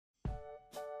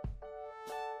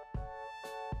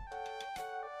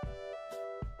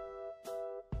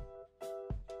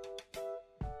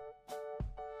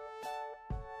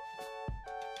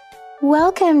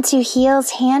Welcome to Heels,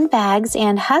 Handbags,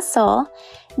 and Hustle.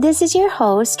 This is your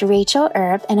host, Rachel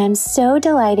Earp, and I'm so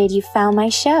delighted you found my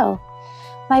show.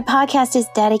 My podcast is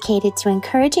dedicated to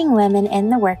encouraging women in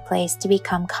the workplace to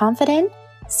become confident,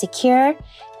 secure,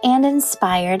 and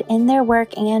inspired in their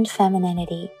work and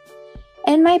femininity.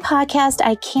 In my podcast,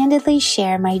 I candidly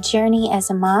share my journey as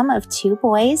a mom of 2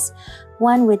 boys,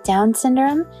 one with Down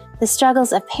syndrome, the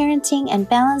struggles of parenting, and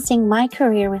balancing my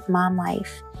career with mom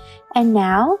life. And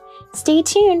now, stay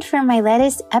tuned for my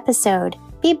latest episode.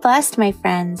 Be blessed, my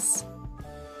friends.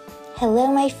 Hello,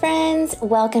 my friends.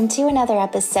 Welcome to another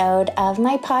episode of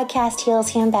my podcast, Heels,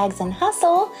 Handbags, and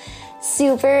Hustle.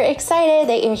 Super excited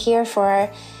that you're here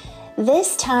for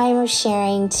this time of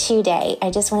sharing today. I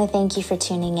just want to thank you for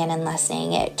tuning in and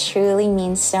listening. It truly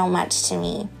means so much to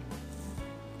me.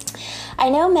 I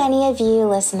know many of you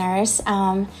listeners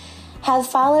have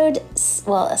followed,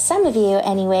 well, some of you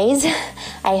anyways,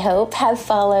 I hope, have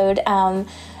followed a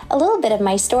little bit of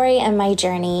my story and my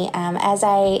journey. As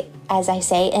I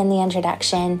say in the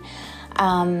introduction,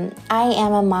 I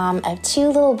am a mom of 2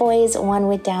 little boys, one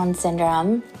with Down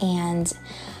syndrome, and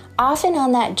often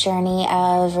on that journey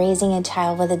of raising a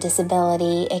child with a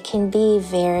disability, it can be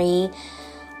very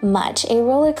much a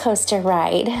roller coaster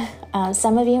ride.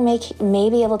 Some of you may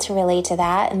be able to relate to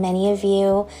that, and many of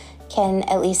you can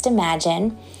at least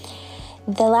imagine.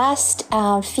 The last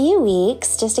few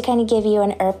weeks, just to kind of give you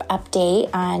an Earp update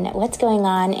on what's going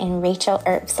on in Rachel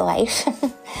Earp's life,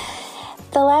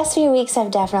 the last few weeks have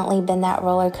definitely been that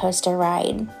roller coaster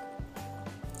ride.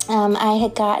 I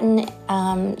had gotten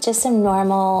just some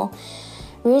normal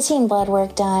routine blood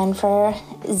work done for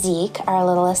Zeke, our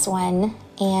littlest one,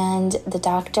 and the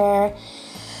doctor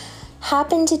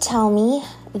happened to tell me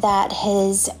that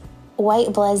his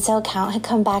white blood cell count had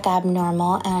come back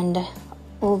abnormal and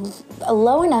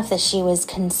low enough that she was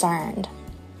concerned.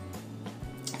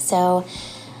 So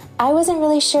I wasn't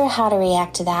really sure how to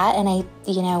react to that. And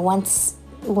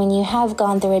when you have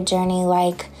gone through a journey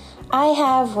like I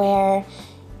have, where,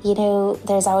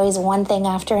 there's always one thing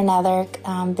after another.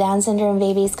 Down syndrome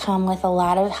babies come with a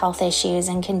lot of health issues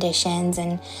and conditions,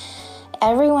 and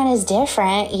everyone is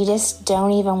different. You just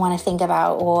don't even want to think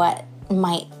about what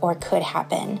might or could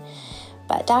happen.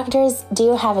 But doctors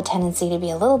do have a tendency to be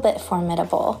a little bit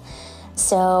formidable.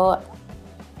 So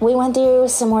we went through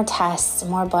some more tests, some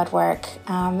more blood work.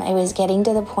 It was getting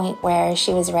to the point where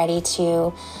she was ready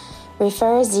to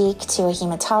refer Zeke to a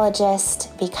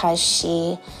hematologist because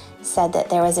she said that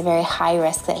there was a very high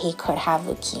risk that he could have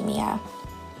leukemia.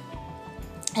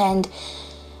 And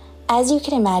as you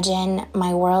can imagine,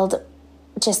 my world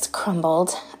just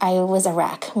crumbled. I was a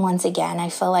wreck once again. I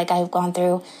feel like I've gone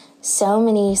through so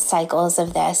many cycles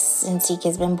of this since Zeke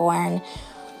has been born,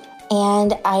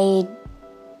 and I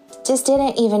just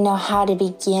didn't even know how to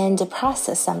begin to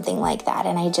process something like that.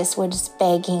 And I just was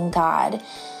begging God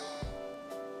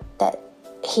that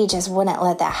he just wouldn't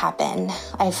let that happen.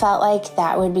 I felt like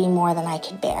that would be more than I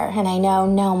could bear, and I know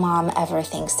no mom ever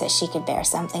thinks that she could bear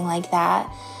something like that.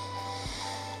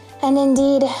 And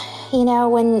indeed,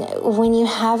 when you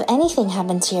have anything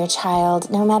happen to your child,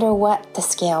 no matter what the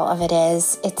scale of it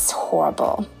is, it's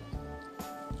horrible.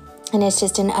 And it's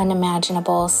just an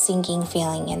unimaginable sinking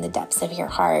feeling in the depths of your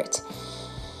heart.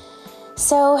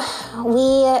 So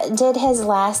we did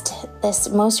this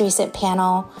most recent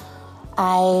panel.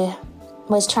 I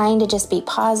was trying to just be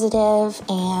positive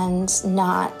and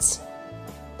not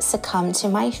succumb to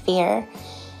my fear.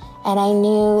 And I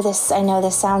know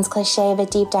this sounds cliche, but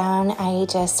deep down, I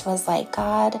just was like,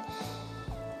 God,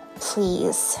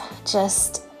 please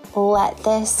just let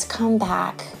this come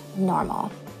back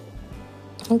normal.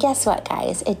 And guess what,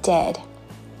 guys? It did.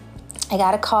 I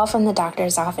got a call from the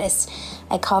doctor's office.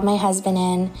 I called my husband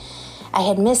in. I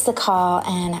had missed the call,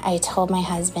 and I told my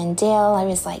husband, Dale, I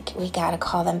was like, we got to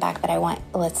call them back, but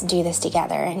let's do this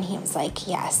together. And he was like,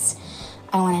 yes,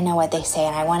 I want to know what they say,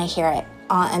 and I want to hear it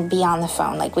and be on the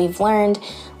phone. Like we've learned,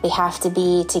 we have to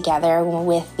be together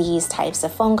with these types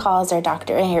of phone calls or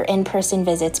in-person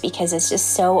visits, because it's just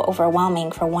so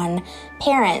overwhelming for one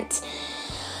parent,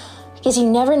 because you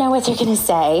never know what they're going to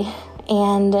say.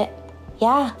 And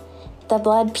yeah, the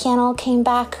blood panel came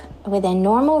back within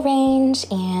normal range,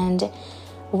 and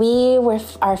we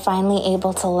are finally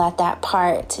able to let that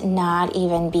part not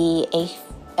even be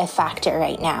a factor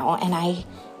right now. And I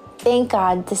thank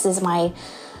God this is my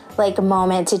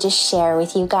moment to just share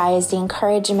with you guys the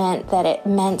encouragement that it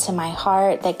meant to my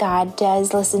heart, that God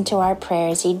does listen to our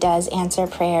prayers. He does answer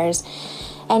prayers.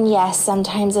 And yes,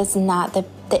 sometimes it's not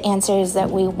the answers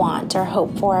that we want or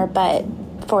hope for, but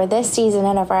for this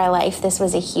season of our life, this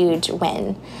was a huge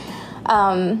win.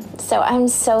 So I'm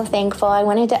so thankful. I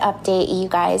wanted to update you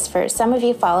guys. For some of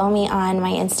you follow me on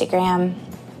my Instagram.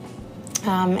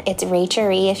 It's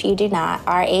Racheree if you do not,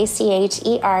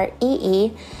 RACHEREE.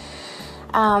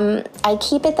 I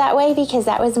keep it that way because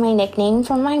that was my nickname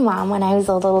from my mom when I was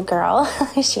a little girl.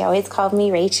 She always called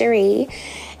me Racheree.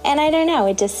 And I don't know,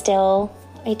 I just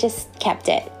kept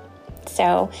it.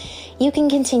 So you can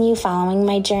continue following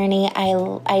my journey.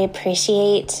 I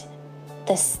appreciate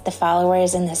the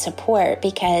followers and the support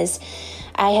because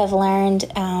I have learned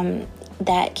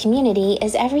that community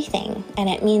is everything, and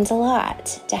it means a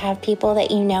lot to have people that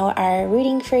you know are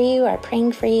rooting for you, are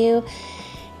praying for you,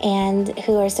 and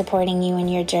who are supporting you in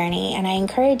your journey. And I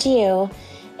encourage you,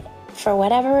 for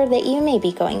whatever that you may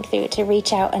be going through, to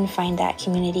reach out and find that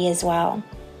community as well.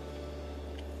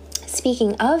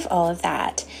 Speaking of all of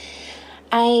that,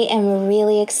 I am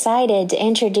really excited to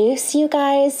introduce you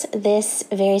guys this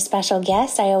very special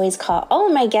guest. I always call all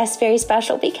my guests very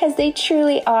special because they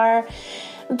truly are.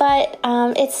 But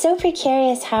it's so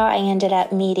precarious how I ended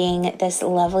up meeting this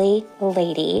lovely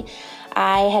lady.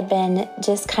 I had been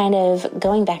just kind of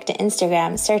going back to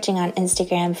Instagram, searching on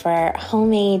Instagram for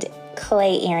homemade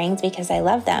clay earrings because I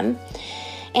love them.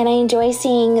 And I enjoy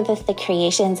seeing the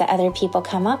creations that other people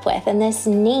come up with. And this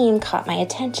name caught my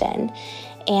attention.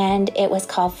 And it was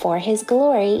called For His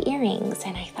Glory Earrings.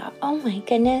 And I thought, oh my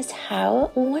goodness,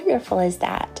 how wonderful is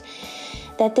that?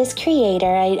 That this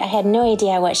creator, I had no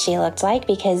idea what she looked like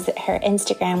because her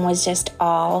Instagram was just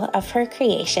all of her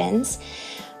creations.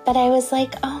 But I was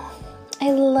like, oh,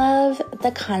 I love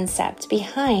the concept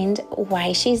behind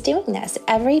why she's doing this.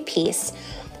 Every piece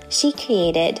she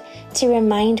created to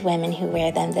remind women who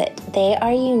wear them that they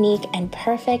are unique and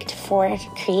perfectly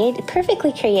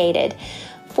created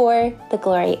for the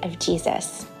glory of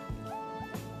Jesus.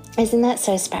 Isn't that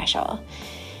so special?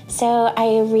 So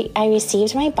I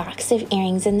received my box of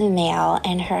earrings in the mail,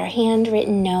 and her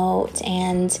handwritten note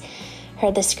and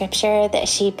the scripture that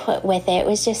she put with it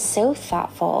was just so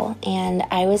thoughtful, and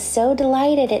I was so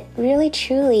delighted. It really,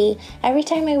 truly, every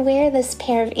time I wear this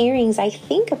pair of earrings, I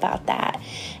think about that.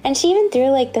 And she even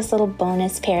threw like this little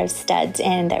bonus pair of studs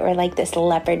in that were like this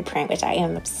leopard print, which I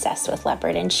am obsessed with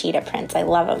leopard and cheetah prints. I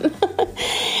love them.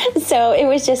 So it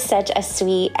was just such a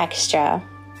sweet extra.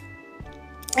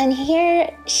 And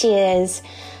here she is,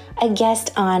 a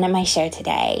guest on my show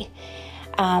today.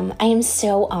 I am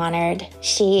so honored.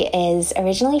 She is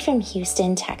originally from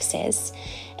Houston, Texas,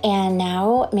 and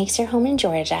now makes her home in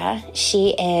Georgia.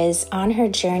 She is on her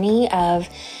journey of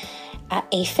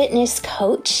a fitness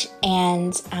coach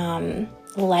and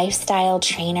lifestyle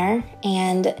trainer.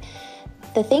 And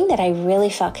the thing that I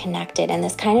really felt connected, and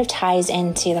this kind of ties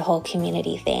into the whole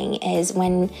community thing, is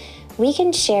when we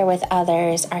can share with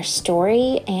others our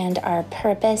story and our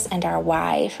purpose and our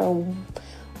why for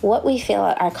what we feel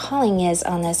our calling is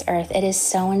on this earth. It is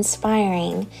so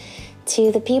inspiring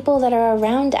to the people that are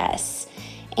around us.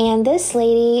 And this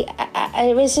lady,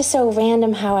 it was just so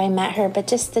random how I met her, but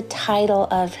just the title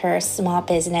of her small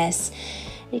business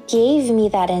gave me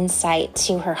that insight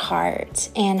to her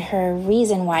heart and her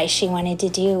reason why she wanted to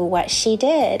do what she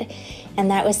did.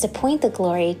 And that was to point the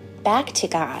glory back to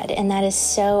God. And that is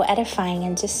so edifying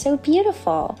and just so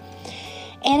beautiful.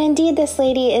 And indeed, this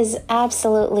lady is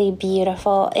absolutely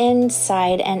beautiful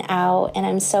inside and out. And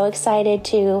I'm so excited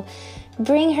to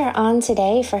bring her on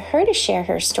today for her to share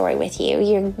her story with you.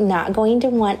 You're not going to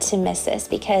want to miss this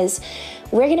because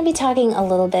we're going to be talking a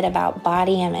little bit about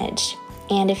body image.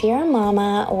 And if you're a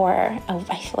mama or I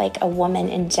feel like a woman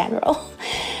in general,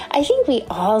 I think we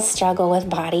all struggle with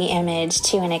body image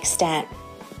to an extent.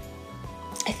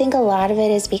 I think a lot of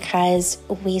it is because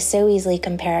we so easily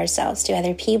compare ourselves to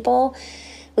other people.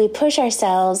 We push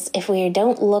ourselves if we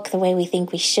don't look the way we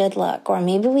think we should look, or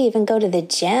maybe we even go to the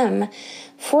gym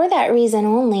for that reason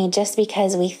only, just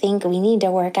because we think we need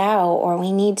to work out or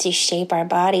we need to shape our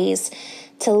bodies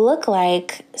to look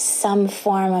like some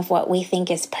form of what we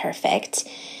think is perfect,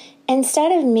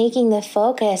 instead of making the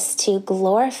focus to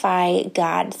glorify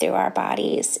God through our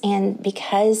bodies. And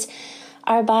because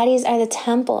our bodies are the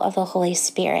temple of the Holy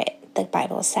Spirit, the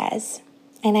Bible says.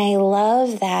 And I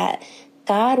love that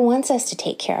God wants us to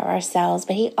take care of ourselves,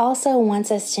 but He also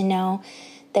wants us to know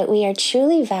that we are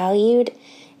truly valued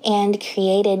and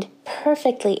created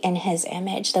perfectly in His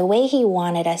image, the way He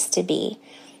wanted us to be.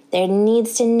 There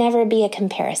needs to never be a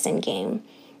comparison game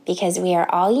because we are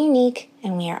all unique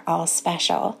and we are all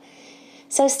special.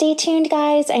 So stay tuned,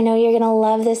 guys. I know you're going to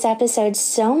love this episode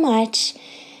so much,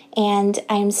 and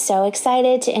I'm so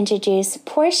excited to introduce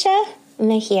Portia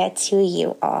Mejia to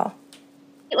you all.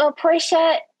 Well,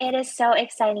 Portia, it is so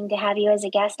exciting to have you as a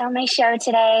guest on my show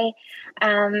today.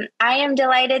 I am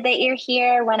delighted that you're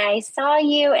here. When I saw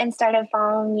you and started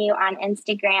following you on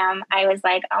Instagram, I was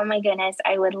like, oh my goodness,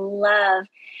 I would love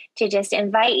to just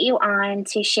invite you on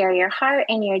to share your heart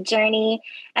and your journey.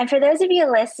 And for those of you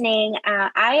listening,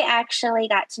 I actually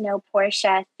got to know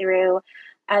Portia through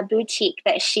a boutique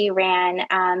that she ran,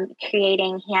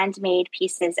 creating handmade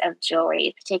pieces of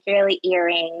jewelry, particularly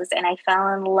earrings. And I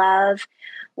fell in love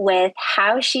with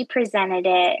how she presented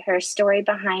it, her story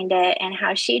behind it, and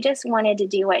how she just wanted to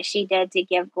do what she did to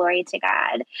give glory to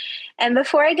God. And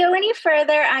before I go any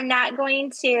further, I'm not going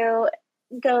to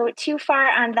go too far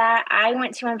on that. I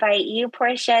want to invite you,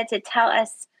 Portia, to tell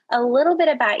us a little bit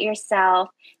about yourself.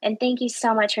 And thank you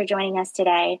so much for joining us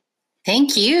today.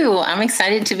 Thank you. I'm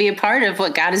excited to be a part of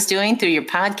what God is doing through your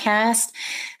podcast.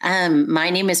 My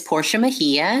name is Portia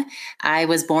Mejia. I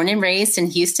was born and raised in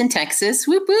Houston, Texas.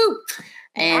 Whoop, whoop.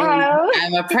 And wow.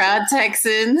 I'm a proud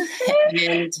Texan.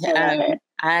 And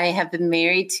I have been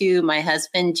married to my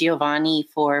husband, Giovanni,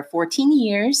 for 14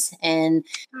 years. And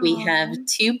we have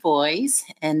 2 boys,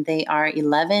 and they are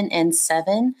 11 and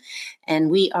 7.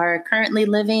 And we are currently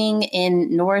living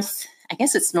in northwest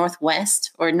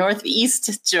or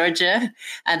northeast Georgia,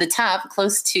 the top,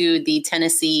 close to the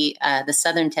Tennessee, the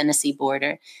southern Tennessee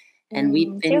border. And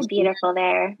we've been so beautiful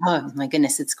there. Oh my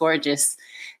goodness, it's gorgeous.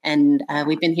 And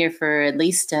we've been here for at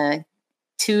least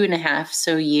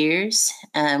 2.5 years.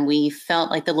 We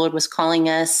felt like the Lord was calling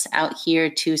us out here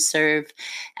to serve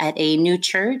at a new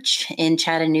church in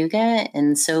Chattanooga.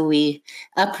 And so we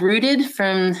uprooted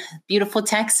from beautiful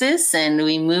Texas and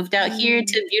we moved out here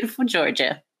to beautiful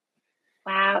Georgia.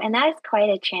 Wow. And that is quite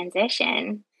a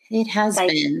transition. It has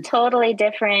been. Totally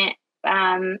different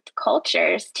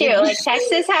cultures too. Like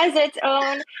Texas has its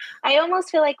own, I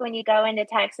almost feel like when you go into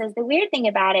Texas, the weird thing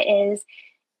about it is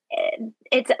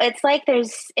it's like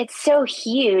it's so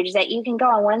huge that you can go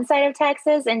on one side of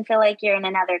Texas and feel like you're in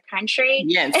another country.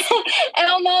 Yes. And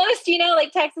almost,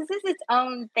 like Texas is its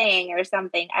own thing or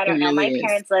something. I don't know. My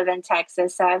parents live in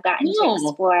Texas, so I've gotten to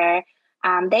explore.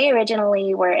 They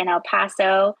originally were in El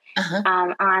Paso,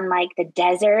 on like the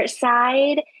desert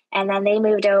side. And then they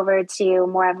moved over to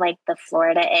more of like the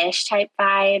Florida-ish type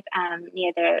vibe,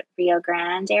 near the Rio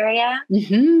Grande area.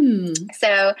 Mm-hmm.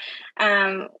 So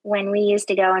when we used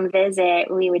to go and visit,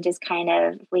 we would just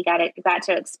we got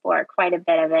to explore quite a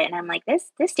bit of it. And I'm like, this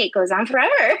state goes on forever.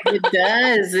 It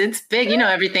does. It's big.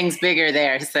 Everything's bigger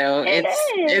there. So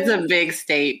it's a big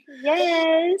state.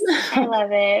 Yes, I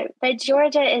love it. But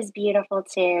Georgia is beautiful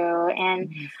too.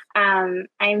 And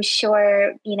I'm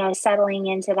sure, settling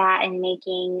into that and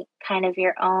making kind of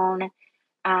your own,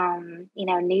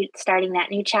 starting that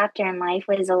new chapter in life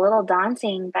was a little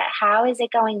daunting, but how is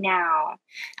it going now?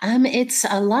 It's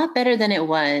a lot better than it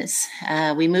was.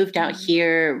 We moved out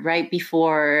here right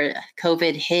before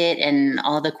COVID hit and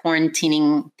all the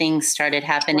quarantining things started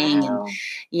happening. Wow.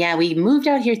 And we moved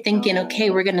out here thinking, okay,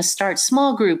 we're going to start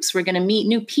small groups. We're going to meet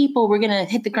new people. We're going to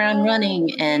hit the ground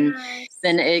running. And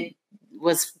then it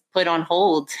was put on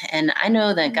hold. And I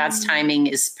know that God's timing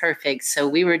is perfect. So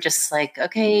we were just like,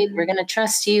 okay, we're going to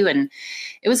trust you. And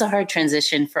it was a hard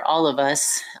transition for all of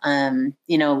us.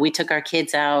 We took our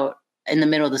kids out in the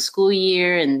middle of the school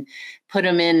year and put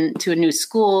them into a new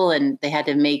school, and they had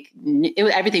to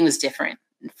everything was different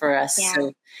for us. Yeah.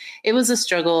 So it was a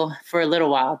struggle for a little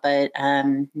while, but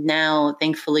now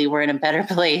thankfully we're in a better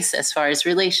place as far as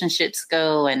relationships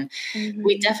go. And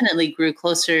we definitely grew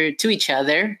closer to each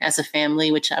other as a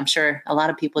family, which I'm sure a lot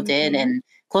of people did, and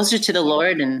closer to the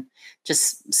Lord, and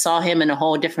just saw him in a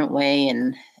whole different way.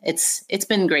 And it's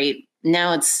been great.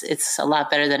 Now it's a lot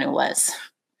better than it was.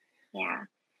 Yeah.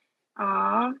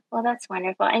 Aw, well, that's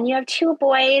wonderful. And you have 2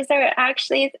 boys. They're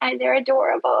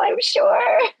adorable, I'm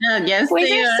sure. Yes,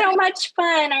 boys are so much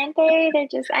fun, aren't they?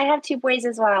 I have 2 boys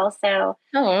as well. So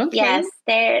okay. Yes,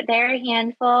 they're a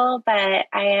handful, but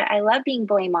I love being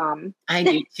boy mom. I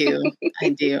do too. I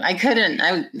do. I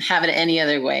would have it any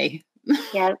other way.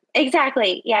 Yeah,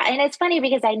 exactly. Yeah. And it's funny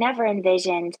because I never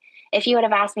envisioned, if you would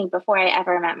have asked me before I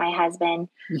ever met my husband,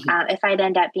 if I'd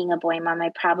end up being a boy mom,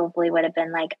 I probably would have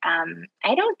been like,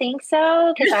 I don't think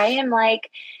so. Cause I am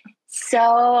like,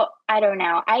 so I don't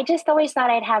know. I just always thought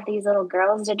I'd have these little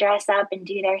girls to dress up and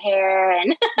do their hair.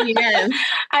 And yes.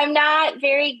 I'm not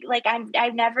very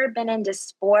I've never been into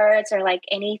sports or like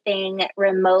anything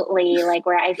remotely like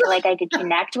where I feel like I could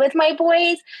connect with my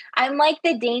boys. I'm like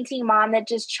the dainty mom that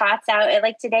just trots out.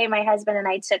 Like today, my husband and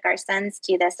I took our sons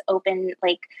to this open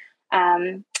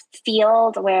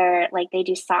field where like they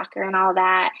do soccer and all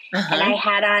that. And I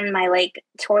had on my like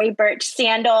Tory Burch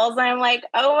sandals. And I'm like,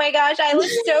 oh my gosh, I look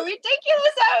so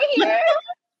ridiculous out here.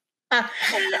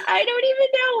 I don't even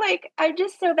know. Like, I'm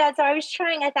just so bad. So I was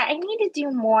trying, I thought I need to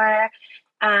do more,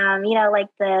 like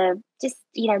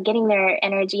getting their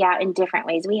energy out in different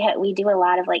ways. We do a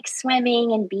lot of like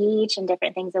swimming and beach and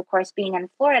different things, of course, being in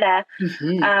Florida.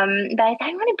 Mhm. But I thought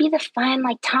I want to be the fun,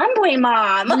 like tomboy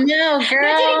mom. No, That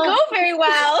didn't girl, go very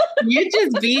well. you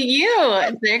just be you.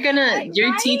 You're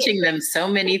Right? teaching them so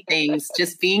many things,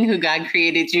 just being who God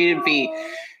created you to be.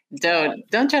 Oh.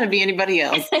 Don't try to be anybody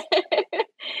else.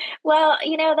 Well,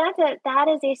 that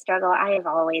is a struggle I have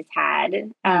always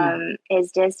had. Mm,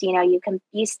 Is just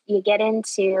you get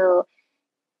into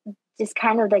just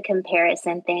kind of the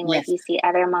comparison thing. Like yes. you see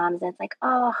other moms, and it's like,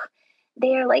 oh,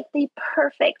 they're like the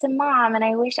perfect mom, and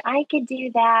I wish I could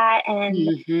do that.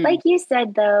 And Hmm. like you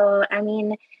said, though, I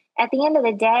mean, at the end of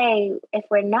the day, if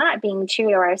we're not being true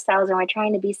to ourselves and we're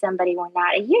trying to be somebody we're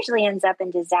not, it usually ends up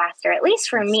in disaster. At least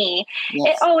for Yes. me, it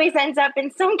Yes. always ends up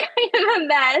in some kind of a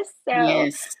mess. So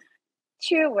Yes.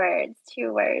 true words,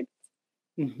 true words.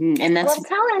 And that's, Well,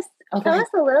 oh, go tell ahead. us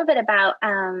a little bit about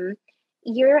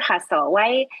your hustle.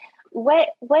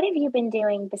 What have you been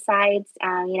doing besides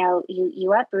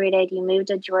you uprooted, you moved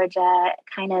to Georgia,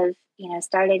 kind of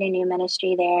started a new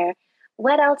ministry there.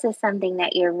 What else is something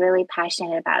that you're really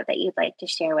passionate about that you'd like to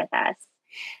share with us?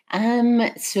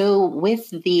 So with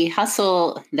the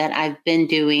hustle that I've been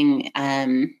doing,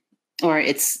 or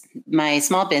it's my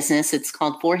small business, it's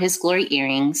called For His Glory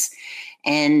Earrings.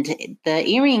 And the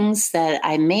earrings that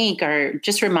I make are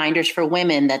just reminders for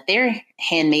women that they're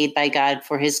handmade by God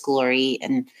for His glory,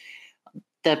 and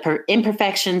the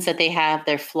imperfections that they have,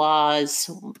 their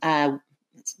flaws,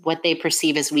 what they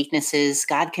perceive as weaknesses,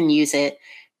 God can use it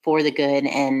for the good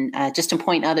and just to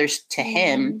point others to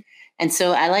Him. Mm, And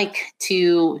so I like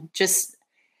to just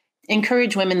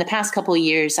encourage women. The past couple of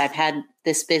years, I've had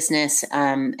this business,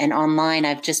 and online,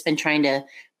 I've just been trying to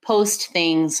post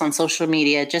things on social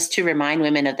media just to remind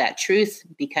women of that truth,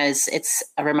 because it's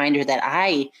a reminder that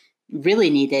I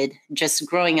really needed just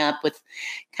growing up with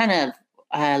kind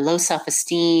of low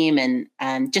self-esteem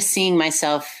and just seeing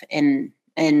myself in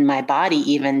my body,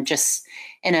 even just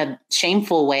in a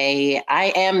shameful way.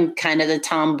 I am kind of the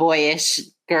tomboyish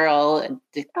girl,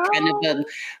 kind of a oh,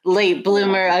 late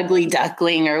bloomer, ugly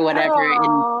duckling or whatever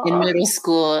in oh, middle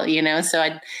school, So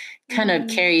I kind of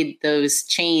mm, carried those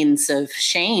chains of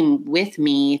shame with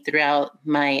me throughout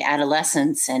my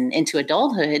adolescence and into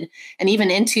adulthood and even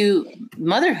into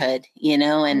motherhood,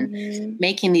 and mm,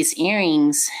 making these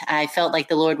earrings, I felt like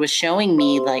the Lord was showing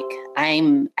me, like,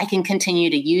 I can continue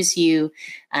to use you,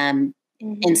 in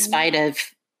mm, spite of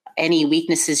any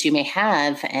weaknesses you may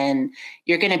have, and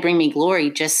you're going to bring me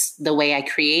glory just the way I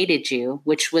created you,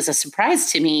 which was a surprise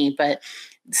to me, but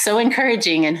so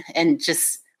encouraging and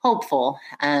just hopeful.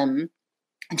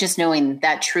 Just knowing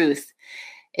that truth,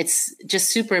 it's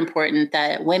just super important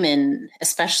that women,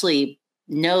 especially,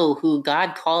 know who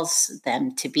God calls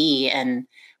them to be and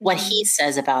what He mm,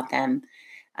 says about them,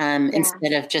 yeah.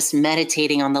 instead of just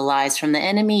meditating on the lies from the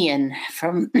enemy and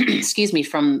from, excuse me,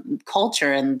 from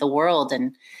culture and the world.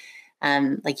 And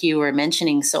like you were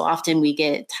mentioning, so often we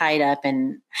get tied up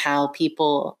in how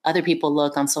other people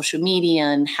look on social media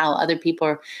and how other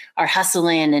people are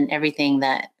hustling and everything,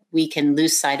 that we can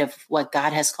lose sight of what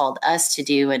God has called us to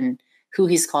do and who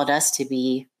He's called us to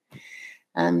be.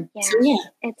 So Yeah, yeah,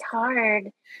 it's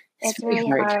hard. it's It's very really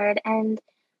hard. hard. And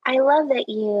I love and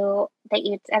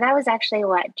that was actually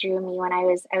what drew me when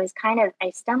I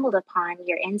stumbled upon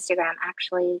your Instagram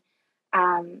actually,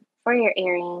 for your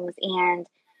earrings. And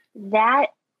that,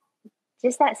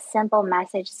 just that simple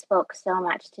message spoke so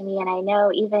much to me. And I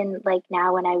know even like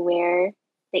now when I wear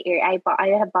I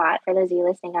have bought, for those of you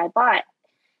listening, I bought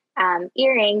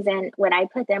earrings, and when I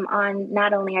put them on,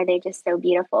 not only are they just so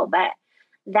beautiful, but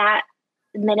that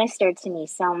ministered to me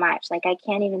so much. Like I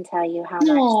can't even tell you how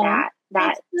much Oh, that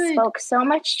that's good. spoke so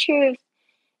much truth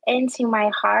into my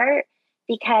heart,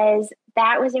 because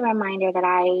that was a reminder that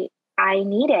I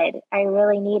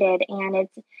really needed. And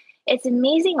it's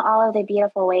amazing all of the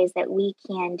beautiful ways that we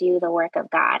can do the work of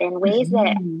God in ways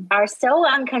that Mhm. are so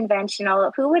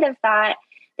unconventional. Who would have thought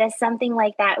that something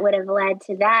like that would have led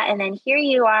to that? And then here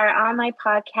you are on my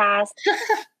podcast,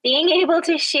 being able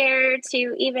to share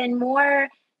to even more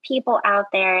people out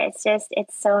there. It's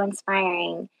so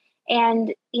inspiring.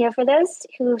 And for those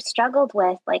who struggled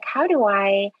with, like, how do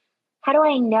I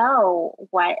know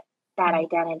what that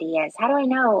identity is? How do I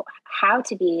know how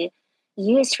to be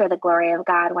used for the glory of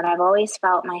God when I've always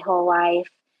felt my whole life,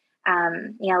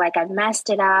 like I've messed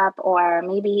it up? Or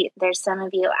maybe there's some of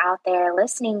you out there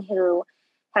listening who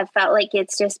have felt like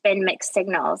it's just been mixed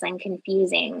signals and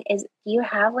confusing. Do you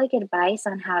have like advice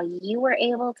on how you were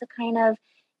able to kind of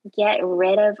get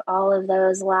rid of all of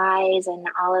those lies and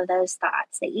all of those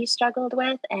thoughts that you struggled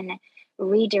with and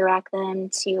redirect them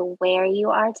to where you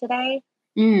are today?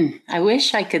 I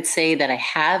wish I could say that I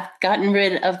have gotten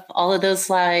rid of all of those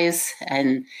lies,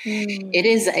 and it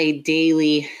is a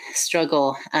daily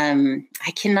struggle. I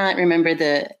cannot remember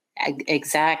the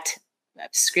exact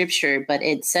scripture, but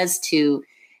it says to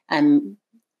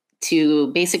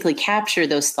basically capture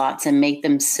those thoughts and make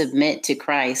them submit to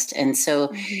Christ. And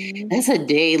so that's a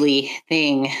daily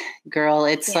thing, girl.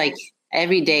 It's like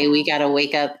every day we got to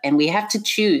wake up and we have to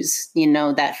choose,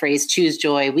 that phrase, choose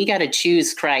joy. We got to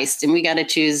choose Christ, and we got to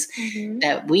choose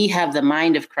that we have the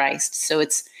mind of Christ. So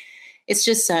it's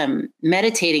just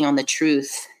meditating on the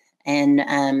truth,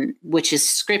 and which is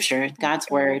scripture, God's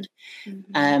word.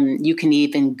 You can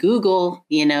even Google,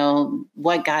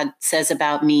 what God says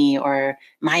about me or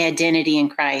my identity in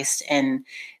Christ, and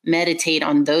meditate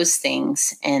on those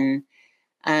things. And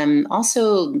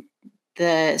also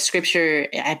the scripture,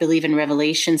 I believe in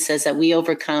Revelation, says that we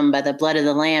overcome by the blood of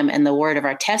the Lamb and the word of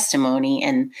our testimony.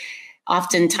 And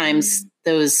oftentimes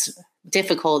those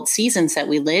difficult seasons that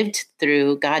we lived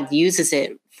through, God uses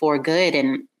it for good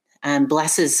and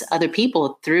blesses other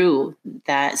people through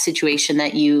that situation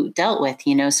that you dealt with,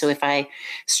 So if I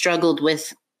struggled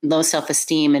with low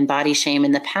self-esteem and body shame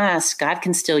in the past, God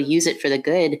can still use it for the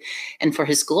good and for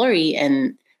his glory.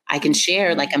 And I can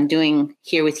share like I'm doing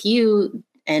here with you,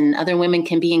 and other women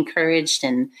can be encouraged.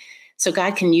 And so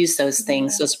God can use those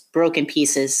things, those broken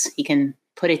pieces. He can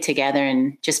put it together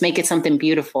and just make it something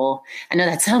beautiful. I know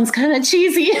that sounds kind of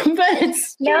cheesy, but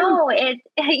it's no,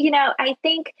 I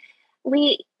think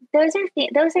those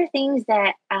are things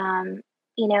that,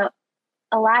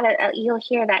 a lot of, you'll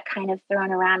hear that kind of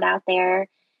thrown around out there.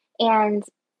 And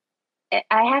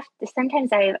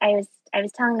sometimes I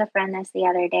was telling a friend this the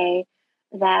other day,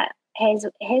 that his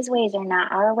ways are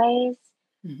not our ways.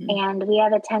 And we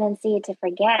have a tendency to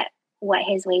forget what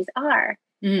his ways are.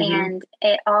 And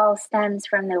it all stems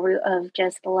from the root of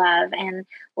just love. And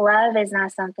love is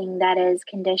not something that is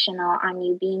conditional on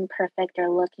you being perfect or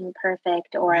looking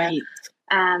perfect or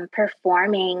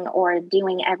performing or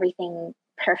doing everything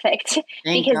perfect.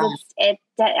 Because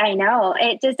I know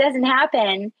it just doesn't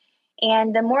happen.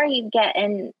 And the more you get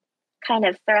and kind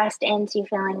of thrust into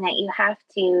feeling that you have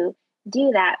to do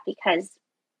that, because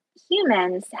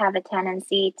humans have a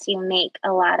tendency to make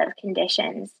a lot of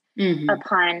conditions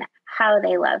upon how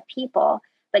they love people,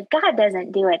 but God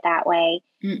doesn't do it that way.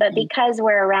 But because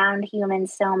we're around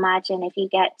humans so much, and if you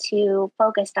get too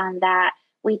focused on that,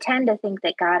 we tend to think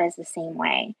that God is the same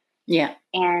way. Yeah.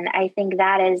 And I think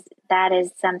that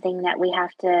is something that we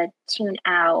have to tune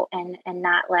out and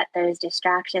not let those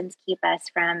distractions keep us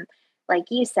from, like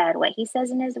you said, what he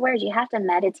says in his word. You have to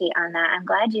meditate on that. I'm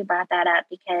glad you brought that up,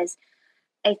 because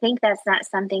I think that's not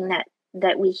something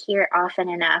that we hear often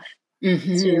enough.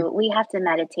 We have to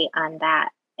meditate on that.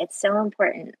 It's so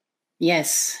important.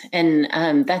 Yes.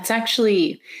 And that's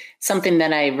actually something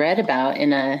that I read about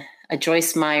in a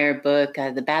Joyce Meyer book,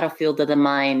 The Battlefield of the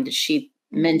Mind. She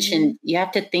mentioned you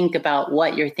have to think about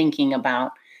what you're thinking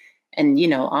about. And,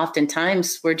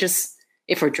 oftentimes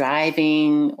if we're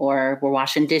driving or we're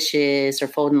washing dishes or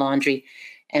folding laundry,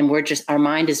 and our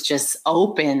mind is just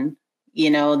open, the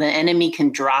enemy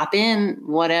can drop in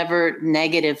whatever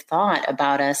negative thought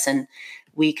about us, and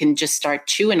we can just start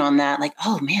chewing on that. Like,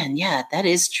 oh man, yeah, that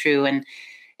is true. And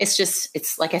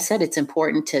it's like I said, it's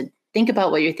important to think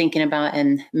about what you're thinking about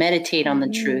and meditate on the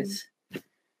truth.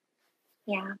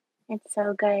 Yeah, it's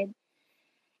so good.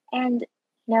 And,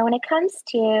 when it comes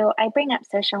to, I bring up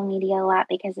social media a lot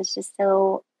because it's just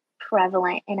so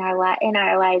prevalent in our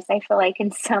lives, I feel like,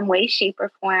 in some way, shape,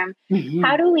 or form.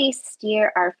 How do we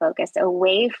steer our focus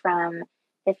away from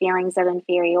the feelings of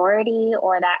inferiority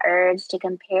or that urge to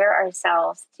compare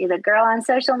ourselves to the girl on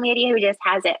social media who just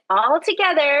has it all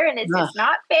together and it's just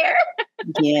not fair?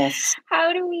 Yes.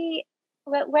 How do we,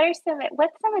 what's some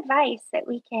advice that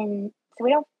we can, so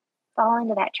we don't fall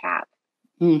into that trap?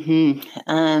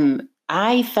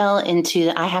 I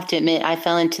have to admit, I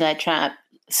fell into that trap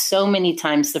so many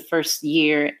times the first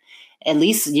year, at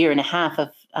least a year and a half of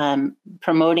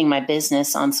promoting my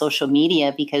business on social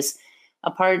media, because a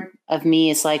part of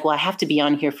me is like, well, I have to be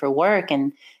on here for work,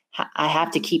 and I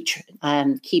have to keep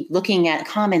looking at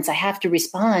comments. I have to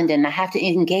respond, and I have to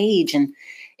engage. And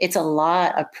it's a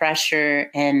lot of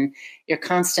pressure. And you're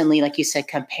constantly, like you said,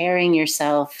 comparing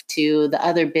yourself to the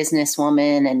other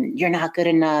businesswoman, and you're not good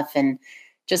enough, and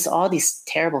just all these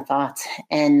terrible thoughts.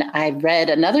 And I read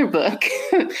another book.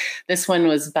 This one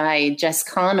was by Jess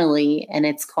Connolly, and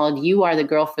it's called You Are the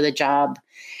Girl for the Job.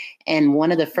 And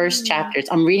one of the first chapters,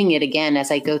 I'm reading it again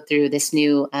as I go through this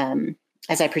new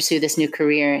as I pursue this new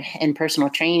career in personal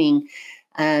training,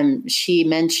 she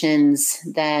mentions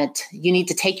that you need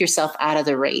to take yourself out of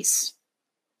the race.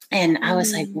 And I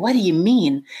was like, what do you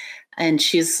mean? And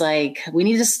she's like, we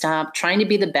need to stop trying to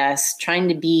be the best, trying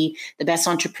to be the best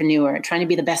entrepreneur, trying to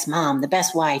be the best mom, the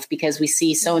best wife, because we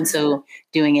see so-and-so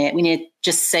doing it. We need to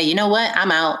just say, you know what?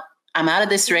 I'm out. I'm out of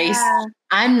this race.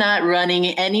 I'm not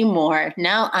running anymore.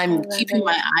 Now I'm keeping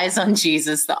my eyes on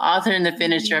Jesus, the author and the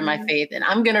finisher of my faith. And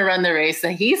I'm going to run the race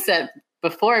that he set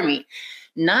before me,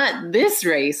 not this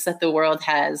race that the world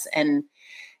has. And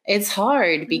it's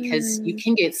hard because you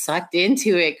can get sucked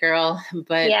into it, girl.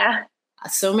 But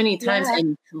so many times,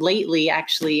 and lately,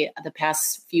 actually, the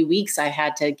past few weeks, I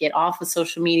had to get off of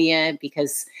social media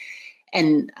because,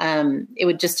 and it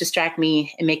would just distract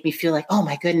me and make me feel like, oh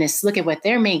my goodness, look at what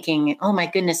they're making. Oh my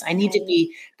goodness, I need to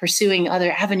be pursuing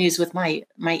other avenues with my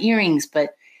earrings.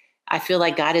 But I feel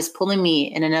like God is pulling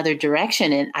me in another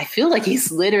direction. And I feel like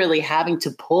he's literally having to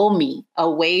pull me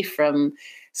away from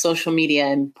social media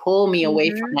and pull me away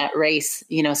from that race,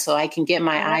 so I can get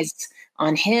my eyes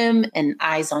on him and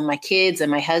eyes on my kids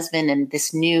and my husband and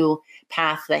this new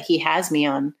path that he has me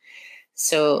on.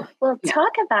 So, well,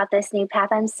 talk about this new path.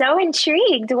 I'm so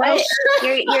intrigued. What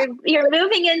you're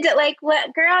moving into, like,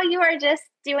 what, girl, you are just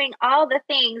doing all the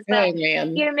things, but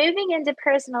you're moving into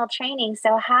personal training.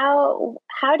 So how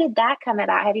did that come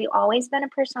about? Have you always been a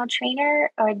personal trainer,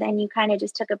 or then you kind of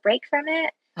just took a break from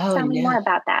it? Tell me more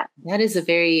about that. That is a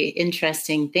very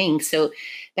interesting thing. So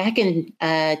back in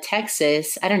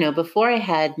Texas, I don't know, before I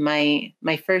had my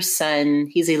first son,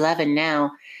 he's 11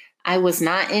 now, I was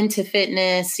not into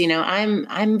fitness. I'm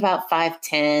about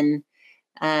 5'10",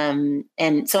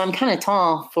 and so I'm kind of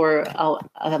tall for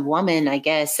a woman, I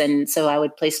guess. And so I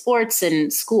would play sports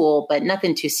in school, but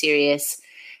nothing too serious.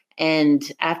 And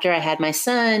after I had my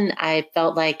son, I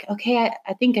felt like, okay,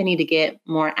 I think I need to get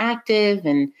more active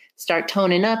and start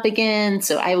toning up again.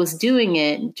 So I was doing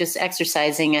it, just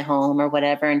exercising at home or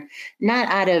whatever, and not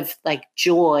out of like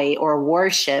joy or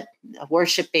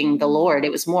worshiping the Lord.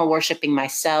 It was more worshiping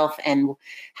myself and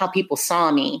how people saw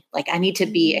me. Like, I need to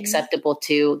be acceptable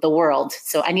to the world,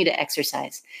 so I need to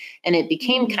exercise. And it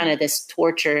became kind of this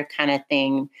torture kind of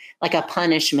thing, like a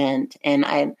punishment. And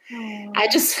I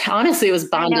just honestly was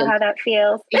bonded. I know how that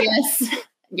feels.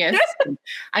 Yes.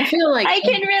 I feel like I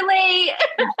can relate.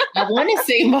 I want to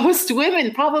say most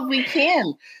women probably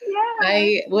can. Yeah.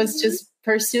 I was just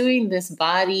pursuing this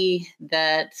body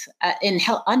that in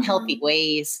unhealthy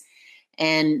ways,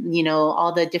 and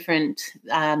all the different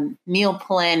meal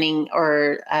planning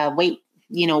or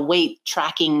weight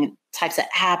tracking types of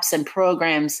apps and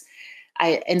programs.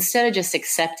 Instead of just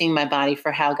accepting my body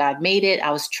for how God made it,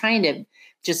 I was trying to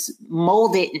just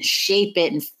mold it and shape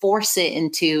it and force it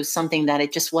into something that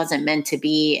it just wasn't meant to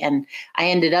be. And I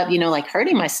ended up, like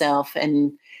hurting myself,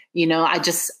 and, I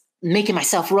just making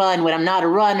myself run when I'm not a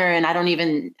runner. And I don't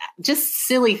even, just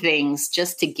silly things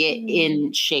just to get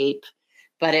in shape.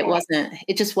 But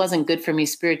it just wasn't good for me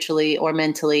spiritually or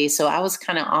mentally. So I was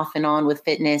kind of off and on with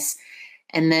fitness.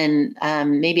 And then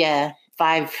maybe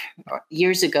 5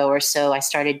 years ago or so, I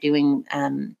started doing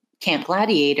Camp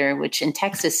Gladiator, which in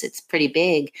Texas, it's pretty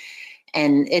big.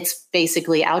 And it's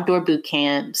basically outdoor boot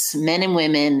camps, men and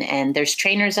women, and there's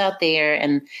trainers out there.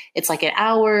 And it's like an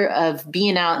hour of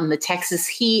being out in the Texas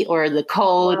heat or the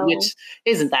cold, which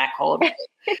isn't that cold.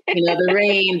 The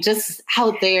rain, just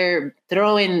out there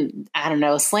throwing, I don't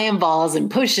know, slam balls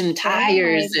and pushing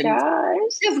tires.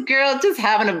 This girl just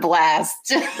having a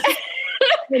blast.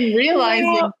 And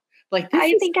realizing,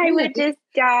 I think I would just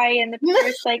die in the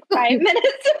first 5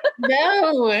 minutes.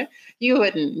 No, you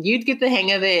wouldn't. You'd get the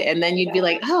hang of it, and then you'd be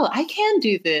like, oh, I can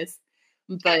do this.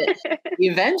 But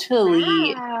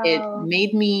eventually it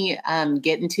made me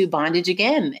get into bondage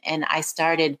again. And I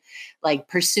started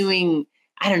pursuing,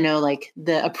 I don't know,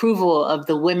 the approval of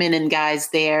the women and guys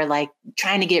there,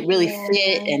 trying to get really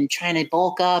fit and trying to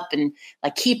bulk up and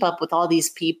keep up with all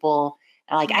these people.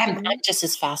 I'm just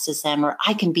as fast as them, or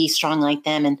I can be strong like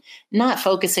them, and not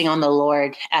focusing on the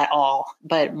Lord at all,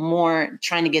 but more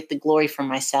trying to get the glory for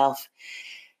myself.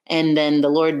 And then the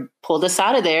Lord pulled us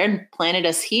out of there and planted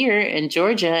us here in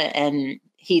Georgia, and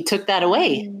he took that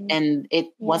away, and it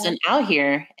wasn't out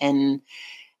here. And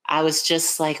I was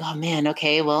just like, oh man,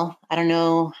 okay, well, I don't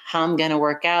know how I'm going to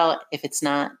work out if it's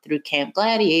not through Camp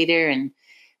Gladiator. And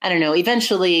I don't know,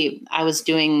 eventually I was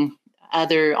doing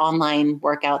other online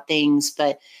workout things,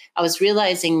 but I was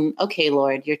realizing, okay,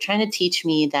 Lord, you're trying to teach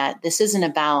me that this isn't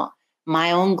about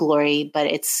my own glory, but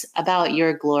it's about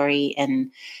your glory. And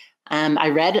I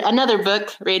read another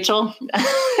book, Rachel.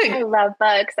 I love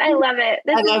books. I love it.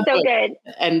 This is so good.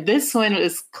 And this one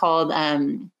was called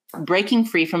Breaking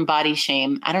Free from Body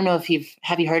Shame. I don't know if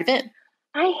have you heard of it?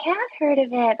 I have heard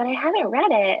of it, but I haven't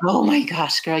read it. Oh my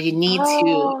gosh, girl, you need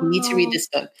to read this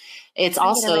book. It's I'm gonna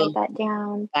also write that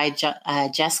down. by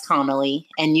Jess Connolly,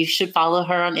 and you should follow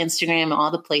her on Instagram,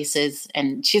 all the places.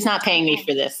 And she's not paying me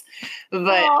for this, but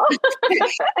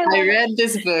I read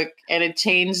this book and it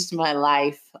changed my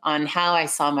life on how I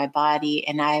saw my body.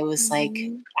 And I was like,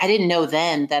 I didn't know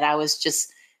then that I was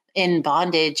just in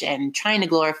bondage and trying to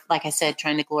glorify, like I said,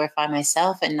 trying to glorify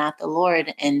myself and not the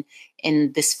Lord, and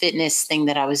in this fitness thing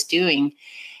that I was doing.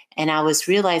 And I was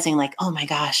realizing, like, oh my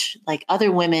gosh, like other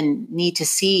women need to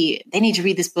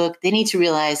read this book. They need to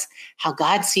realize how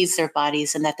God sees their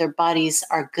bodies and that their bodies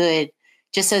are good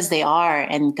just as they are.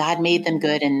 And God made them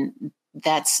good. And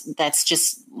that's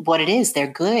just what it is. They're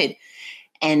good.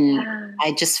 And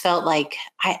I just felt like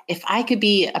if I could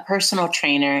be a personal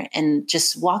trainer and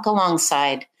just walk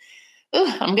alongside,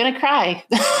 I'm going to cry.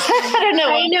 I don't know.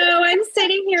 I know. I'm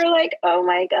sitting here like, oh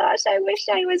my gosh, I wish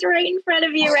I was right in front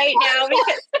of you right now,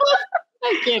 because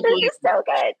I can't believe this is so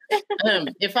good.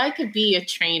 If I could be a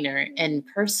trainer and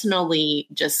personally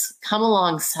just come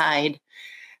alongside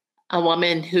a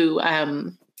woman who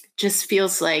just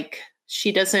feels like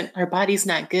her body's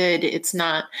not good. It's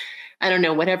not, I don't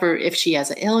know, whatever, if she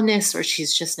has an illness or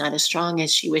she's just not as strong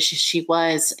as she wishes she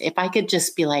was. If I could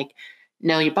just be like,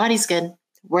 no, your body's good.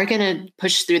 We're going to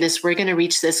push through this. We're going to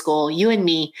reach this goal, you and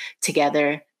me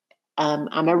together. I'm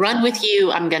going to run with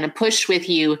you. I'm going to push with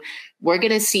you. We're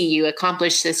going to see you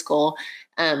accomplish this goal.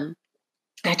 I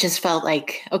just felt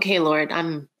like, okay, Lord,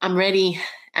 I'm ready.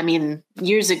 I mean,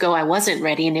 years ago, I wasn't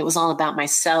ready and it was all about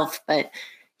myself, but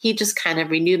he just kind of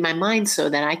renewed my mind so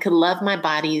that I could love my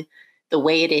body the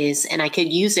way it is, and I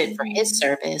could use it for his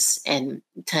service and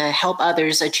to help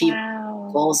others achieve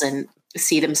goals and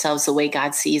see themselves the way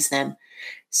God sees them.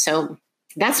 So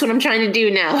that's what I'm trying to do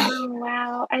now. Oh,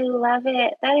 wow. I love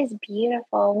it. That is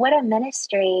beautiful. What a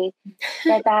ministry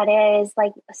that is,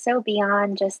 like, so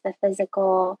beyond just the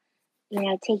physical,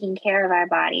 taking care of our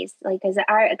bodies. Like, because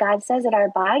God says that our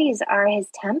bodies are his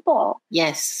temple.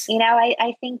 Yes.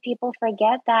 I think people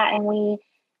forget that, and we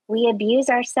abuse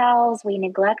ourselves. We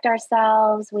neglect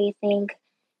ourselves. We think,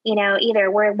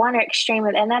 either we're one extreme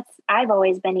of, and I've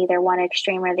always been either one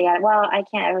extreme or the other. Well, I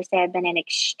can't ever say I've been an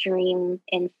extreme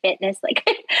in fitness, like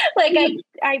I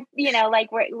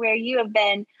like where you have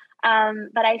been.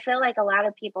 But I feel like a lot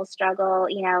of people struggle,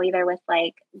 either with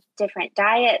like different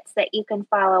diets that you can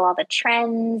follow, all the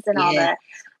trends and all the,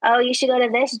 you should go to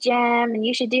this gym and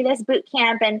you should do this boot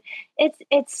camp. And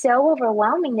it's so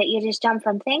overwhelming that you just jump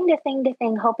from thing to thing to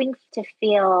thing, hoping to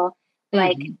feel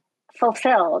like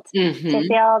fulfilled, to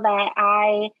feel that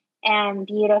I am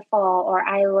beautiful, or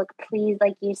I look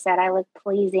like you said, I look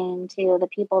pleasing to the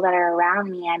people that are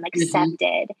around me. I'm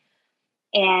accepted.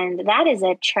 And that is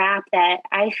a trap that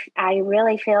I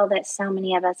really feel that so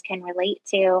many of us can relate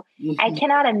to. I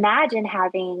cannot imagine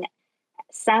having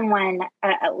someone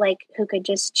like who could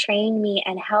just train me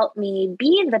and help me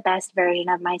be the best version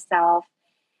of myself,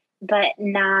 but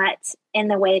not in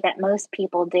the way that most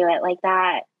people do it like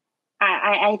that.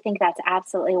 I think that's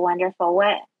absolutely wonderful.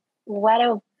 What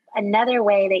another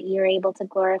way that you're able to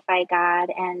glorify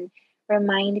God and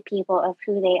remind people of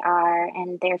who they are,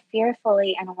 and they're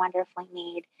fearfully and wonderfully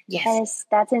made. Yes.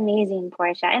 That's amazing,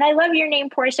 Portia. And I love your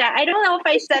name, Portia. I don't know if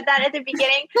I said that at the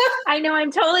beginning. I know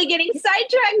I'm totally getting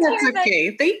sidetracked That's here.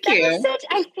 Okay. Thank you.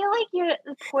 I feel like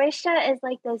Portia is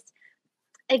like this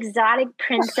exotic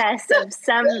princess of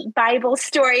some Bible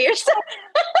story or something.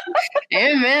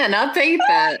 Amen. I'll take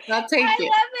that. I'll take it. I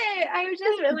love it. I was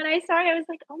just, when I saw it, I was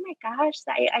like, oh my gosh.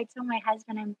 I told my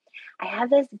husband, I have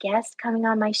this guest coming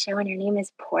on my show and her name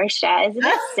is Portia. Isn't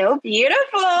it so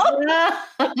beautiful?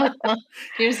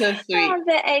 You're so sweet.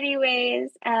 But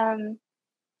anyways,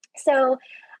 so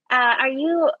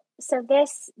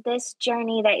this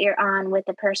journey that you're on with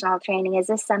the personal training, is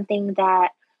this something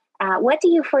that, what do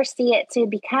you foresee it to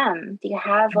become? Do you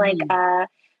have like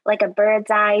a bird's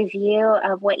eye view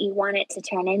of what you want it to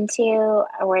turn into?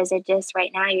 Or is it just right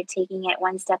now you're taking it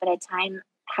one step at a time,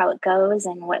 how it goes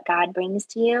and what God brings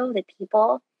to you, the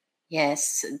people?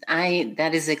 Yes,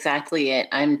 that is exactly it.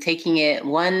 I'm taking it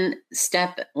one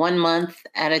step, 1 month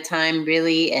at a time,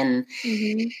 really. And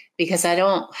because I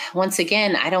don't want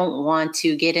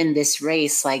to get in this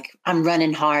race. Like, I'm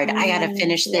running hard. I got to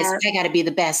finish this. I got to be the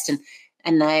best.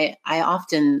 And I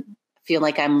often feel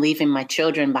like I'm leaving my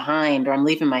children behind, or I'm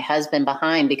leaving my husband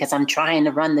behind because I'm trying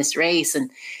to run this race,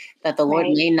 and that the Lord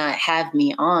may not have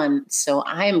me on. So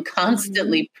I am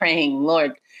constantly praying,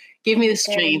 Lord, give me the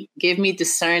strength, give me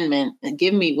discernment,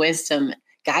 give me wisdom,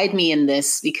 guide me in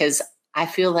this, because I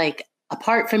feel like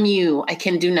apart from you, I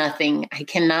can do nothing. I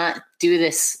cannot do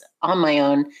this on my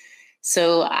own.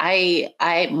 So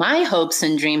my hopes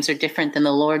and dreams are different than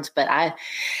the Lord's, but I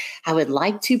would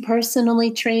like to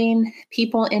personally train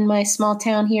people in my small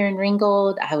town here in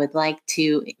Ringgold. I would like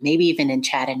to maybe even in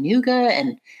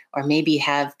Chattanooga or maybe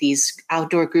have these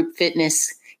outdoor group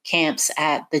fitness camps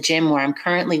at the gym where I'm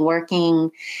currently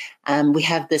working. We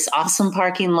have this awesome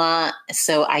parking lot,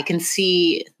 so I can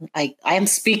see, I am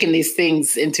speaking these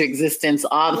things into existence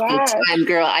all the time,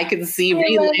 girl. I can see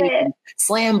relays and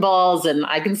slam balls, and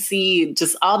I can see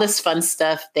just all this fun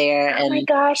stuff there. Oh my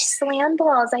gosh, slam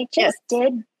balls. I just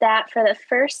did that for the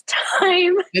first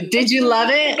time. Did you love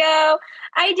it?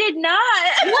 I did not.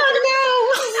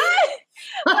 Oh,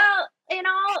 no. Well,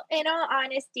 in all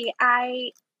honesty,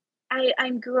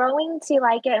 I'm growing to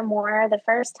like it more. The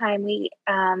first time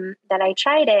that I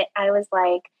tried it, I was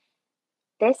like,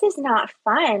 this is not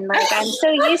fun. Like, I'm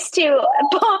so used to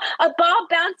a ball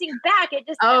bouncing back. It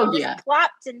just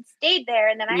plopped and stayed there.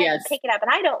 And then I had to pick it up.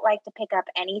 And I don't like to pick up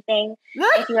anything.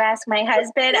 If you ask my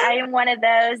husband, I am one of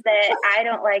those that I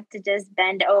don't like to just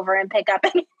bend over and pick up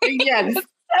anything. Yes. It's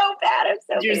so bad. I'm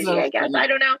so busy, I guess. I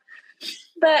don't know.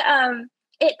 But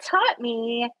it taught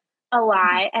me a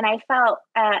lot. And I felt,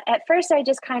 at first I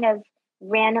just kind of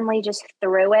randomly just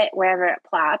threw it wherever it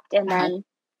plopped. And then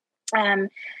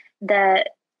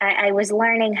I was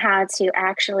learning how to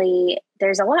actually,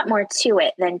 there's a lot more to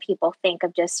it than people think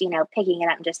of just, picking it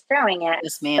up and just throwing it,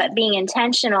 but being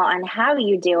intentional on how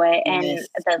you do it and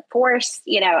the force,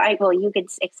 you could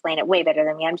explain it way better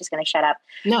than me. I'm just going to shut up.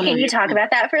 Can you talk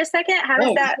about that for a second? How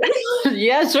does that?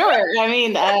 Yeah, sure. I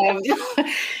mean,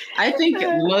 I think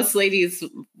most ladies,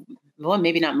 well,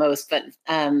 maybe not most, but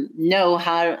know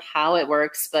how it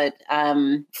works. But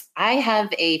I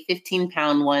have a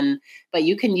 15-pound one, but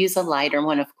you can use a lighter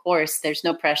one, of course. There's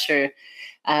no pressure.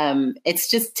 It's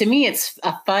just, to me, it's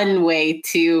a fun way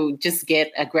to just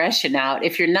get aggression out.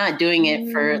 If you're not doing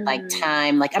it for like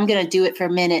time, like I'm going to do it for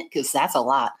a minute, because that's a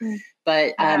lot.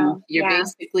 But you're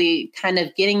basically kind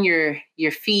of getting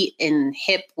your feet in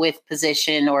hip width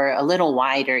position or a little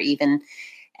wider even.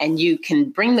 And you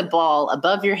can bring the ball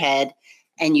above your head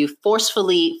and you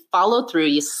forcefully follow through.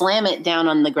 You slam it down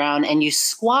on the ground and you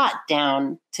squat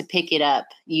down to pick it up.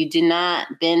 You do not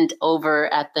bend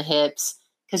over at the hips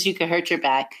because you could hurt your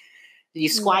back. You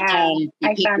squat down.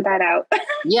 I found that out.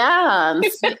 Yeah. And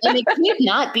it could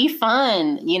not be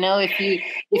fun,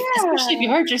 especially if you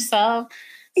hurt yourself.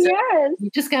 So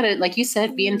you just got to, like you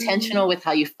said, be intentional with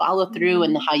how you follow through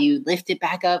and how you lift it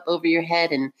back up over your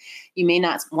head. And you may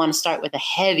not want to start with a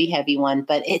heavy, heavy one,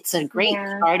 but it's a great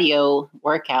cardio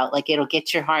workout. Like it'll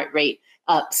get your heart rate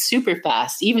up super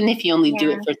fast, even if you only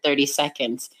do it for 30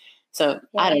 seconds. So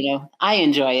I don't know. I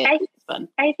enjoy it. It's fun.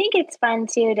 I think it's fun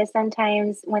too, to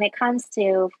sometimes when it comes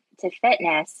to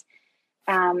fitness,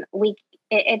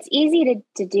 it's easy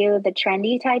to do the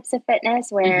trendy types of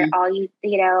fitness where all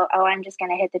I'm just going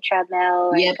to hit the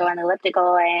treadmill and go on the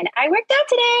elliptical and I worked out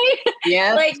today.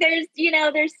 Yeah. Like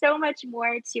there's so much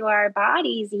more to our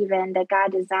bodies, even that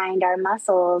God designed our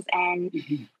muscles and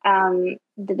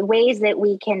the ways that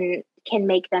we can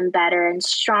make them better and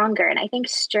stronger. And I think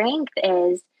strength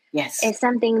is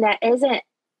something that isn't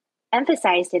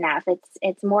emphasized enough.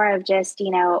 It's more of just,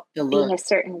 being a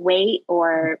certain weight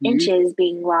or inches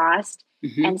being lost.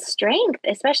 And strength,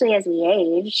 especially as we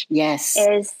age,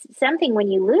 is something when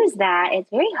you lose that,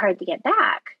 it's very hard to get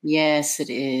back. Yes,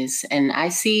 it is. And I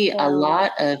see a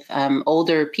lot of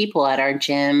older people at our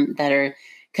gym that are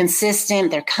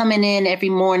consistent. They're coming in every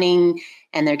morning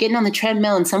and they're getting on the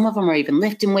treadmill, and some of them are even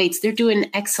lifting weights. They're doing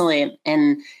excellent.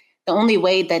 And the only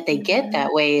way that they get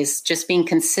that way is just being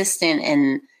consistent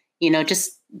and,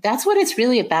 just that's what it's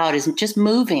really about, is just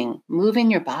moving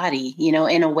your body,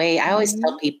 in a way. I always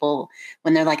tell people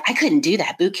when they're like, I couldn't do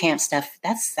that boot camp stuff.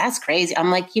 That's crazy.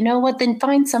 I'm like, you know what, then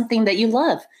find something that you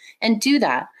love and do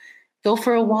that. Go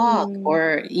for a walk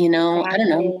or, I don't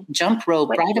know, jump rope,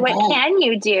 ride a bike. What can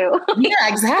you do? Yeah,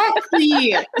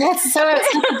 exactly. That's such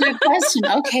a good question.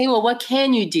 Okay, well, what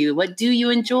can you do? What do you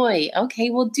enjoy? Okay,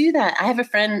 well, do that. I have a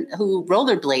friend who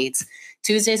rollerblades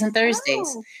Tuesdays and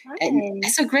Thursdays. And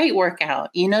it's a great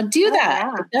workout. Do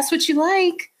that. If that's what you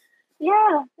like.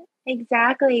 Yeah,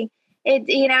 exactly.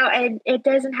 It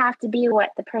doesn't have to be what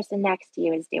the person next to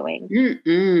you is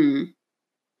doing.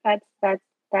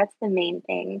 That's the main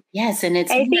thing. Yes, and I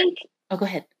think. Oh, go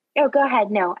ahead. Oh, go ahead.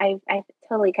 No, I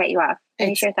totally cut you off.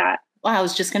 Finish your thought. Well, I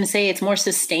was just going to say it's more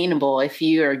sustainable if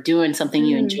you are doing something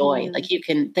you enjoy. Like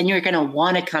then you're going to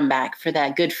want to come back for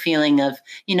that good feeling of,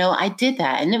 I did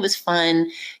that and it was fun.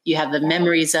 You have the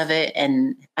memories of it.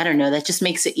 And I don't know, that just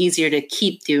makes it easier to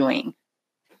keep doing.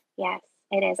 Yes.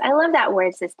 It is. I love that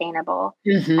word, sustainable.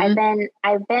 Mm-hmm.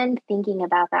 I've been thinking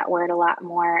about that word a lot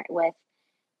more with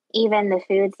even the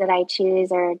foods that I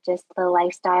choose, or just the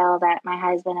lifestyle that my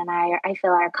husband and I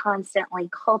feel are constantly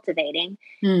cultivating,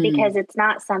 because Mm. it's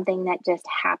not something that just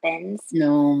happens.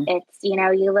 No. It's,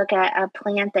 you look at a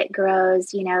plant that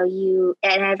grows, and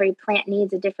every plant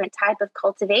needs a different type of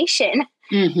cultivation.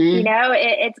 Mm-hmm.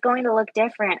 It's going to look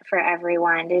different for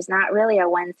everyone. There's not really a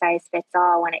one size fits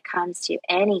all when it comes to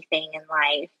anything in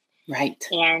life. Right.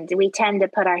 And we tend to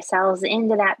put ourselves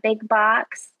into that big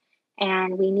box.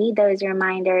 And we need those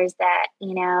reminders that,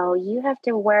 you have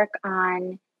to work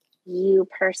on you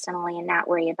personally and not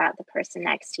worry about the person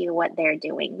next to you, what they're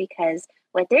doing, because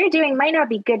what they're doing might not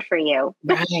be good for you.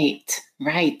 Right.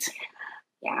 Right.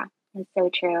 Yeah, it's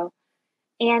so true.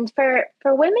 And for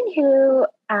women who,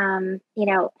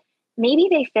 maybe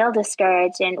they feel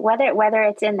discouraged, and whether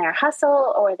it's in their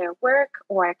hustle or their work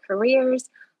or careers,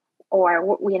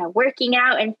 or working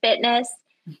out and fitness,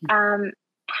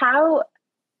 how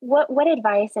what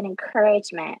advice and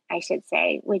encouragement, I should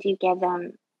say, would you give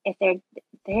them if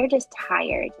they're just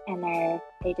tired and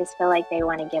they just feel like they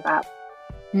want to give up?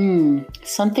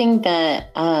 Something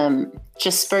that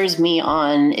just spurs me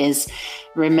on is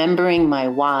remembering my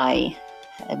why,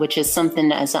 which is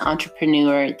something as an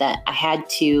entrepreneur that I had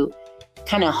to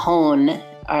kind of hone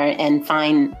and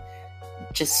find,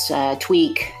 just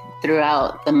tweak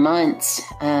throughout the months.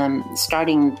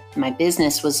 Starting my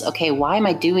business was, okay, why am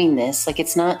I doing this? Like,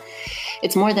 it's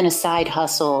more than a side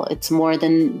hustle. It's more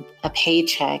than a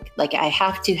paycheck. Like, I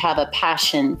have to have a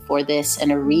passion for this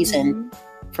and a reason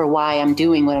for why I'm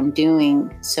doing what I'm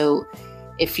doing. So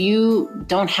if you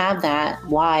don't have that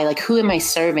why, like, who am I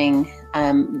serving?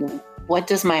 What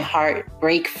does my heart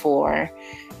break for?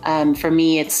 For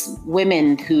me, it's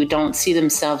women who don't see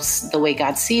themselves the way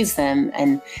God sees them.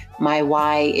 And my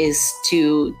why is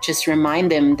to just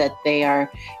remind them that they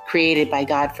are created by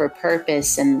God for a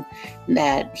purpose, and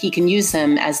that He can use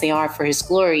them as they are for His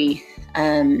glory.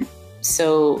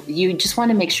 So you just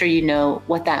want to make sure you know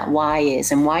what that why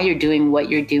is and why you're doing what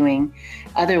you're doing.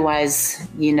 Otherwise,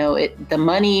 the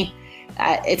money,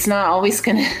 it's not always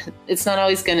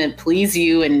gonna please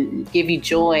you and give you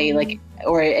joy. Like,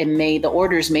 or the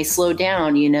orders may slow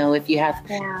down, if you have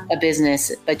a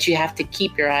business, but you have to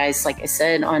keep your eyes, like I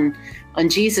said, on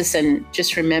Jesus, and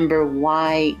just remember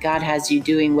why God has you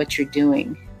doing what you're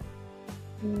doing.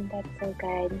 That's so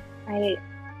good.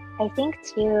 I think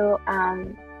too,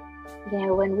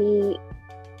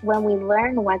 when we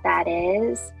learn what that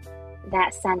is,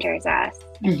 that centers us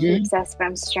and keeps us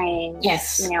from straying,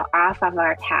 off of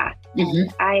our path.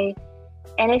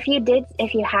 And if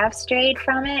you have strayed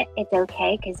from it, it's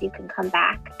okay, because you can come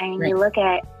back. I mean, You look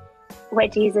at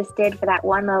what Jesus did for that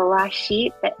one little lost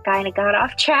sheep that kind of got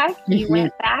off track. He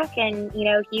went back and,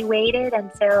 he waited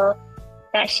until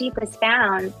that sheep was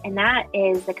found. And that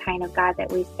is the kind of God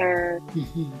that we serve.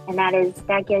 And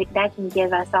that can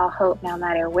give us all hope, no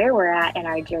matter where we're at in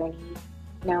our journey,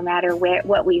 no matter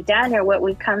what we've done or what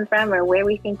we've come from or where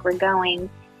we think we're going.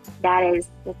 It's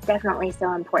definitely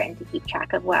so important to keep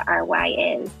track of what our why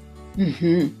is.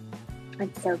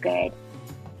 It's so good.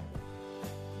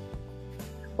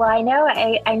 Well, I know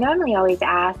I normally always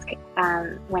ask,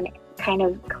 when kind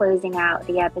of closing out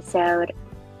the episode,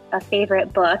 a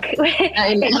favorite book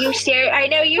that you shared. I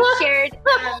know you shared.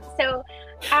 So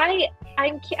I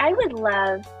would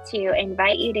love to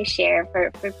invite you to share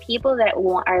for people that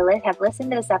have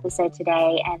listened to this episode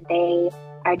today, and they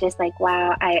are just like,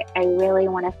 wow, I really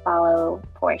want to follow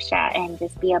Portia and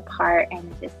just be a part,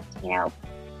 and just,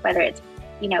 whether it's,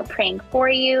 praying for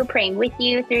you, praying with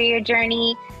you through your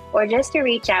journey, or just to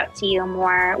reach out to you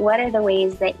more. What are the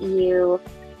ways that you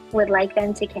would like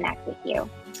them to connect with you?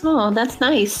 Oh, that's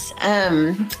nice.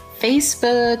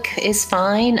 Facebook is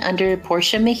fine under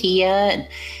Portia Mejia.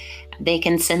 They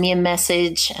can send me a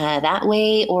message that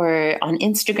way, or on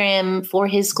Instagram for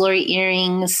His Glory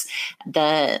Earrings.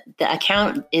 The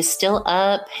account is still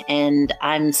up, and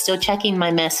I'm still checking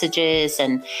my messages,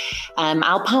 and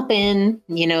I'll pop in,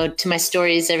 to my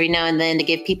stories every now and then to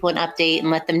give people an update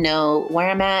and let them know where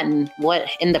I'm at and what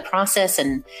in the process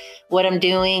and what I'm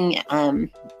doing.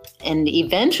 And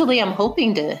eventually I'm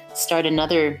hoping to start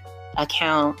another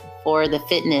account for the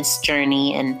fitness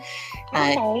journey. And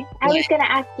okay. I was going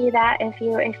to ask you that if you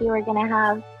were going to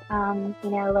have,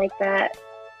 like the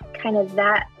kind of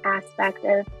that aspect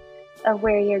of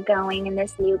where you're going and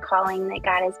this new calling that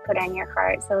God has put on your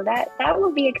heart. So that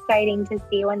will be exciting to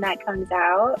see when that comes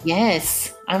out.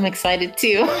 Yes, I'm excited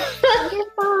too.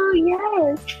 Wonderful.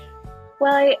 Yes.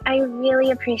 Well, I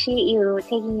really appreciate you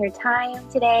taking your time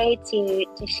today to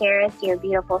share us your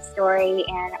beautiful story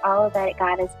and all that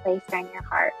God has placed on your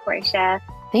heart, Portia.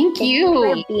 Thank you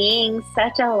for being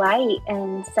such a light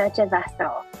and such a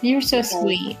vessel. You're so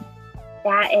sweet.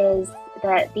 That is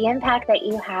the impact that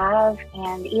you have,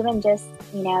 and even just,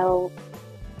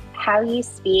 how you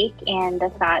speak and the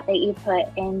thought that you put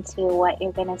into what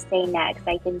you're going to say next.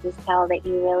 I can just tell that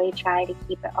you really try to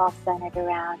keep it all centered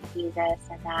around Jesus,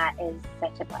 and that is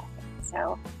such a blessing.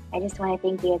 So I just want to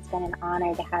thank you. It's been an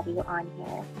honor to have you on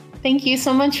here. Thank you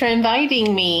so much for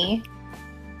inviting me.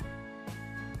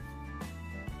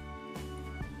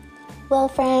 Well,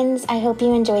 friends, I hope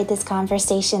you enjoyed this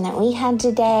conversation that we had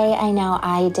today. I know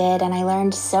I did, and I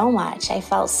learned so much. I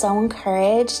felt so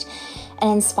encouraged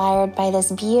and inspired by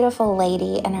this beautiful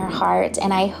lady and her heart.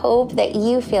 And I hope that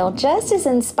you feel just as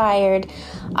inspired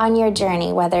on your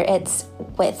journey, whether it's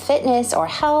with fitness or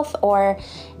health or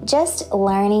just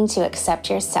learning to accept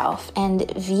yourself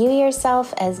and view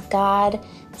yourself as God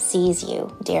sees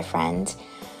you, dear friend.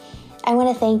 I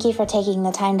want to thank you for taking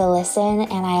the time to listen,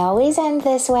 and I always end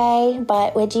this way,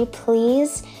 but would you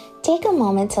please take a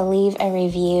moment to leave a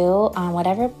review on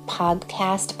whatever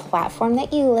podcast platform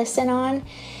that you listen on?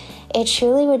 It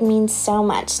truly would mean so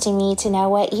much to me to know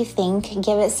what you think.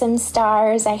 Give it some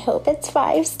stars. I hope it's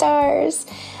 5 stars.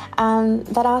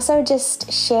 But also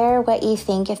just share what you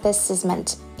think if this has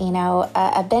meant, been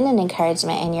an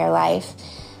encouragement in your life.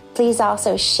 Please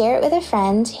also share it with a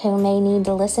friend who may need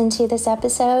to listen to this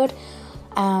episode.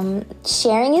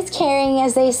 Sharing is caring,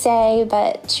 as they say,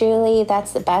 but truly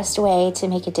that's the best way to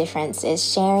make a difference, is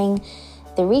sharing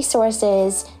the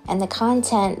resources and the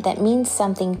content that means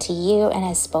something to you and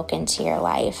has spoken to your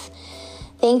life.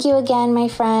 Thank you again, my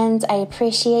friends. I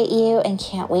appreciate you and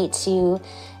can't wait to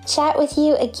chat with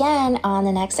you again on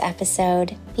the next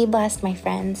episode. Be blessed, my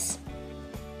friends.